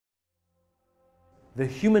The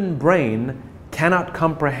human brain cannot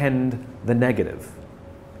comprehend the negative.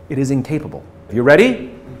 It is incapable. You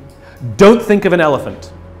ready? Don't think of an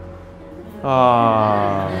elephant.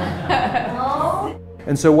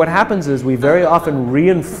 And so what happens is we very often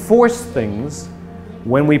reinforce things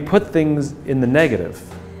when we put things in the negative,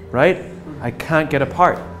 right? I can't get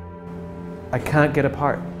apart. I can't get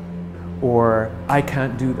apart. Or I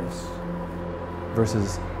can't do this.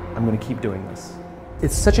 Versus I'm going to keep doing this.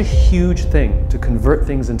 It's such a huge thing to convert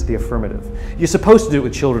things into the affirmative. You're supposed to do it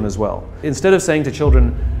with children as well. Instead of saying to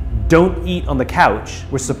children, don't eat on the couch,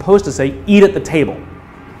 we're supposed to say, eat at the table.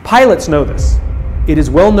 Pilots know this. It is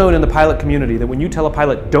well known in the pilot community that when you tell a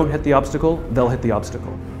pilot, don't hit the obstacle, they'll hit the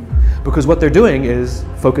obstacle. Because what they're doing is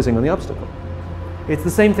focusing on the obstacle. It's the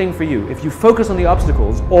same thing for you. If you focus on the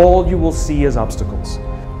obstacles, all you will see is obstacles.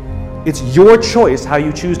 It's your choice how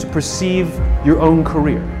you choose to perceive your own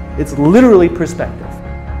career. It's literally perspective.